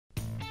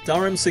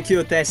Durham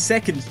secured their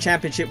second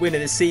championship win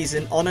of the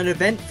season on an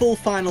eventful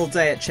final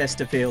day at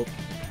Chesterfield.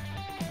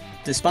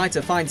 Despite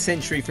a fine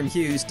century from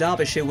Hughes,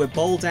 Derbyshire were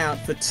bowled out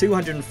for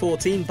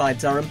 214 by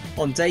Durham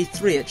on day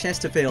 3 at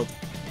Chesterfield.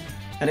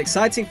 An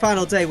exciting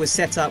final day was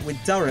set up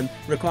with Durham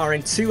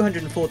requiring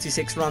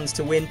 246 runs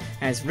to win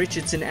as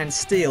Richardson and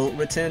Steele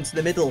returned to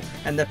the middle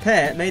and the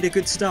pair made a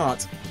good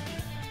start.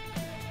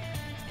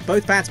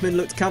 Both batsmen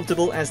looked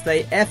comfortable as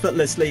they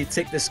effortlessly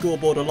ticked the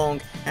scoreboard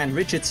along, and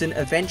Richardson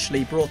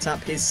eventually brought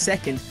up his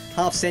second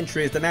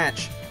half-century of the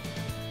match.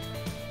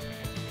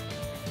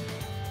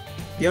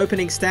 The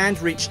opening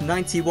stand reached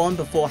 91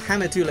 before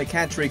Hamidullah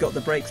Qadri got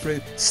the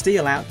breakthrough,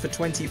 Steele out for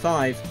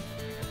 25.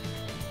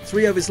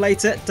 3 overs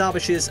later,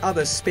 Derbyshire's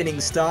other spinning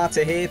star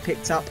Tahir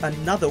picked up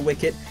another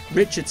wicket,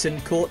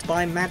 Richardson caught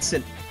by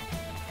Madsen.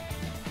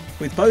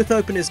 With both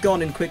openers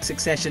gone in quick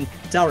succession,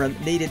 Durham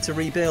needed to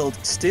rebuild,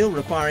 still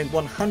requiring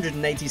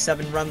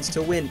 187 runs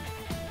to win.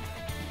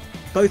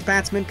 Both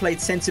batsmen played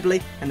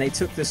sensibly and they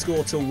took the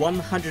score to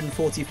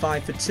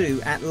 145 for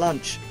 2 at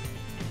lunch.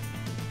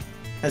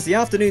 As the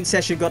afternoon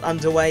session got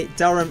underway,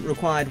 Durham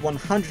required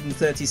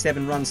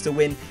 137 runs to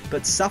win,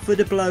 but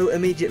suffered a blow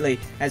immediately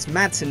as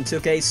Madsen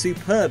took a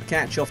superb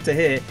catch off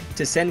Tahir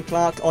to send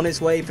Clark on his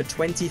way for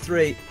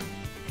 23.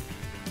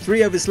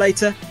 3 overs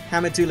later,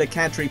 Hamidullah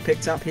Qadri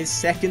picked up his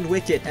second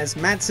wicket as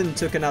Madsen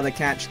took another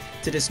catch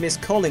to dismiss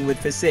Collingwood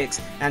for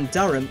 6 and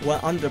Durham were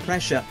under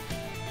pressure.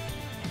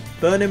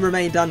 Burnham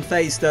remained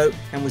unfazed though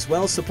and was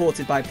well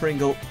supported by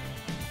Pringle.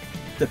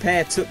 The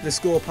pair took the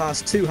score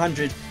past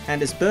 200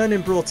 and as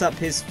Burnham brought up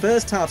his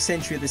first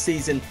half-century of the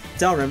season,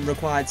 Durham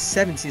required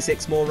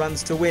 76 more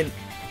runs to win.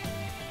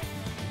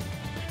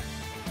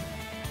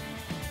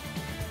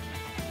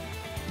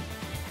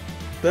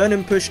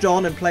 Burnham pushed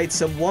on and played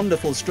some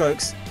wonderful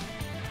strokes.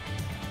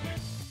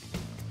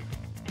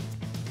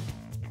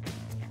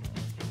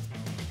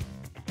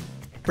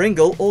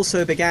 Pringle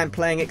also began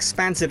playing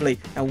expansively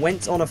and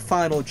went on a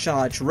final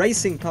charge,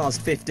 racing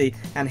past 50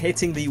 and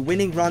hitting the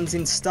winning runs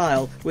in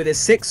style with a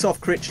 6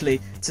 off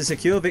Critchley to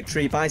secure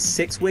victory by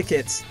 6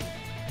 wickets.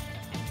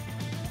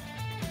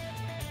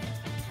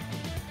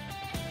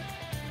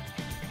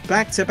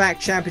 Back-to-back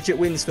championship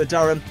wins for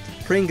Durham,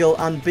 Pringle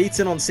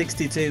unbeaten on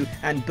 62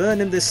 and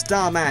Burnham the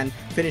star man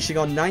finishing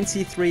on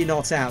 93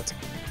 not out.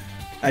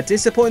 A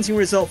disappointing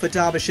result for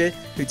Derbyshire,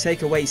 who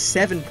take away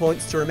 7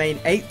 points to remain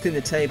 8th in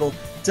the table.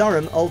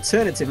 Durham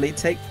alternatively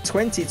take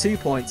 22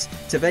 points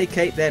to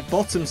vacate their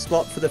bottom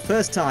spot for the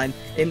first time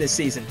in the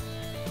season.